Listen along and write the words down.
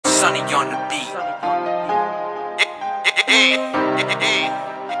Sunny on the beat.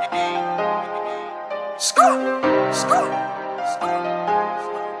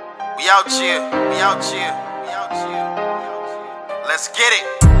 We out here, we out here, we out here. Let's get it,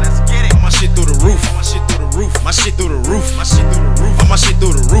 let's get it. My shit through the roof, my shit through the roof, my shit through the roof, my shit through the roof, my shit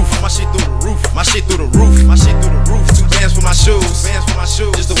through the roof, my shit through the roof, my shit through the roof, my shit through the roof. 2 bands for my shoes,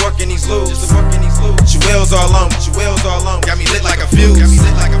 just to work in these loops, jewels all on, jewels all on. Got me lit like a fuse, got me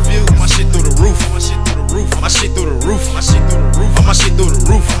lit like a fuse. My shit through the roof, my shit through the roof, my shit through the roof, my shit through the roof, my shit through the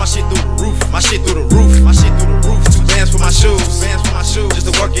roof, my shit through the roof, my shit through the roof, my shit through the roof. 2 bands for my shoes, just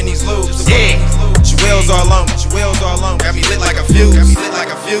to work in these loops, jewels all on, jewels all on. Got me lit like a fuse, got me lit like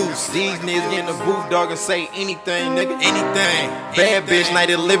a fuse. These niggas in the booth, dog, and say anything, nigga, anything. Bad bitch, night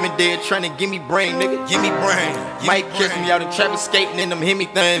of the living dead, tryna give me brain, nigga, give me brain. Might catch me out in traffic skating in them hemi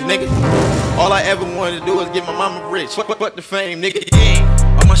things, nigga. All I ever wanted to do is get my mama rich, but the fame, nigga.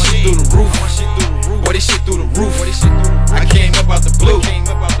 All my shit through the roof, boy, this shit through the roof. I came up out the blue,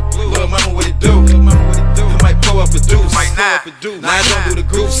 little mama, what it do? I might pull up a deuce, now I don't do the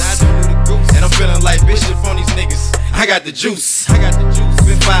goose, and I'm feeling like Bishop on these niggas. I got the juice,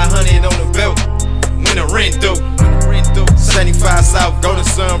 been 500 on the belt, when the rent due. 75 South, golden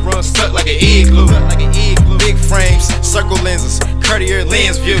sun run stuck like an igloo. Big frames, circle lenses, Cartier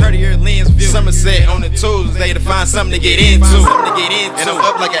lens view. Somerset on the tools, they to find something to get into. And I'm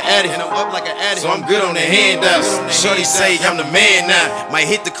up like an addict, so I'm good on the handouts. Shorty say I'm the man now. Might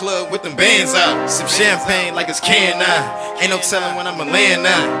hit the club with them bands out. Sip champagne like it's canned now. Ain't no telling when I'ma land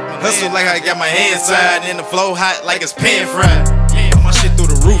now. Hustle like I got my hands tied, and the flow hot like it's pan fried. My shit through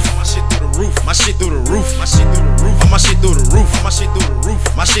the roof, my shit through the roof, my shit through the roof, my shit through the roof, my shit through the roof, my shit through the roof,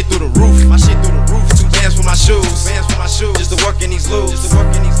 my shit through the roof, my shit through the roof. 2 bands for my shoes, just to work in these loops,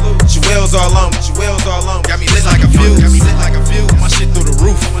 jewels all on, got me lit like a fuse, my shit through the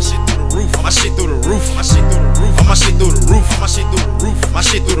roof, my shit through the roof, my shit through the roof, my shit through the roof, my shit through the roof, my shit through the roof, my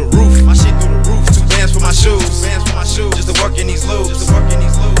shit through the roof, my shit through the roof. 2 bands for my shoes, just to work in these loops,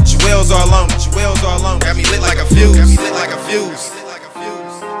 jewels all on, got me lit like a fuse,